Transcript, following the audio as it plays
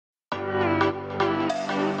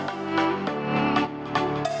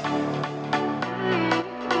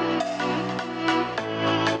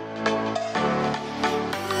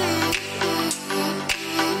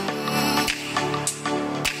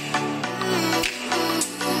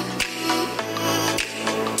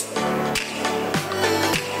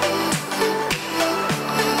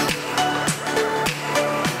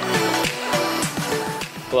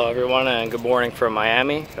everyone, and good morning from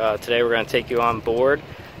Miami. Today we're going to take you on board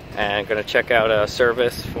and going to check out a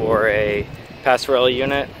service for a passerella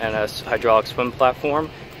unit and a hydraulic swim platform.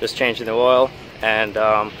 Just changing the oil, and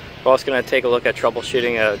we're also going to take a look at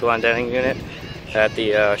troubleshooting a Glendinning unit that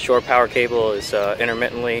the shore power cable is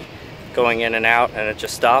intermittently going in and out, and it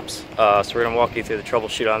just stops. So we're going to walk you through the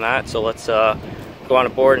troubleshoot on that. So let's go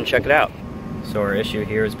on board and check it out. So our issue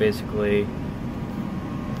here is basically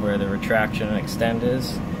where the retraction and extend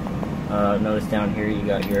is. Notice down here you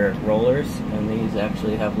got your rollers, and these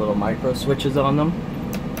actually have little micro switches on them.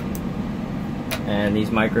 And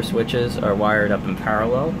these micro switches are wired up in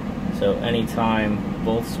parallel. So anytime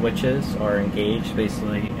both switches are engaged,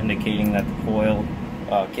 basically indicating that the coil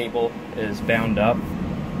cable is bound up.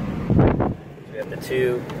 We have the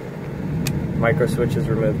two micro switches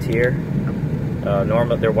removed here.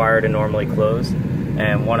 They're wired and normally closed,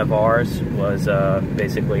 and one of ours was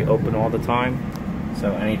basically open all the time.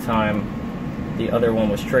 So anytime the other one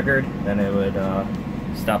was triggered, then it would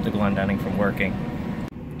stop the Glendinning from working.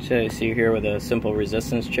 So you see here with a simple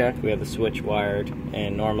resistance check, we have the switch wired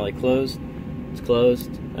and normally closed. It's closed,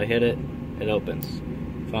 I hit it, it opens.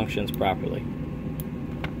 Functions properly.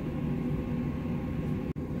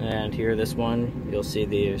 And here, this one, you'll see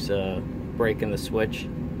there's a break in the switch.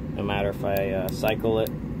 No matter if I cycle it,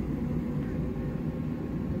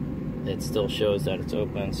 it still shows that it's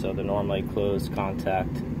open, so the normally closed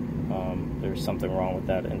contact, there's something wrong with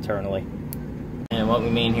that internally. And what we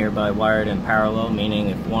mean here by wired in parallel, meaning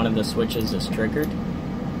if one of the switches is triggered,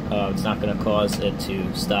 it's not going to cause it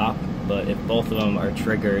to stop, but if both of them are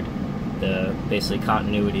triggered, the basically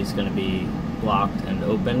continuity is going to be blocked and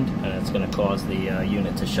opened, and it's going to cause the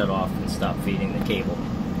unit to shut off and stop feeding the cable.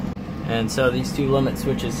 And so these two limit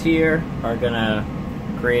switches here are going to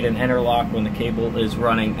create an interlock when the cable is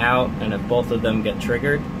running out, and if both of them get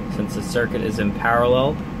triggered, since the circuit is in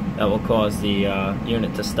parallel, that will cause the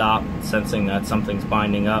unit to stop, sensing that something's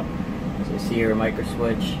binding up. So you see here a micro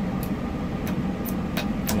switch,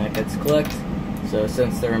 and that gets clicked. So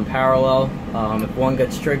since they're in parallel, if one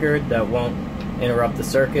gets triggered, that won't interrupt the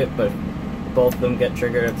circuit, but if both of them get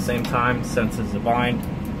triggered at the same time, senses the bind,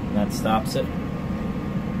 and that stops it.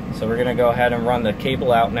 So we're going to go ahead and run the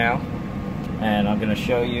cable out now, and I'm going to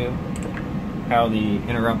show you how the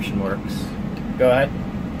interruption works. Go ahead.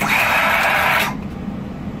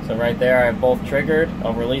 So right there I have both triggered.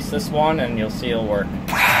 I'll release this one and you'll see it'll work.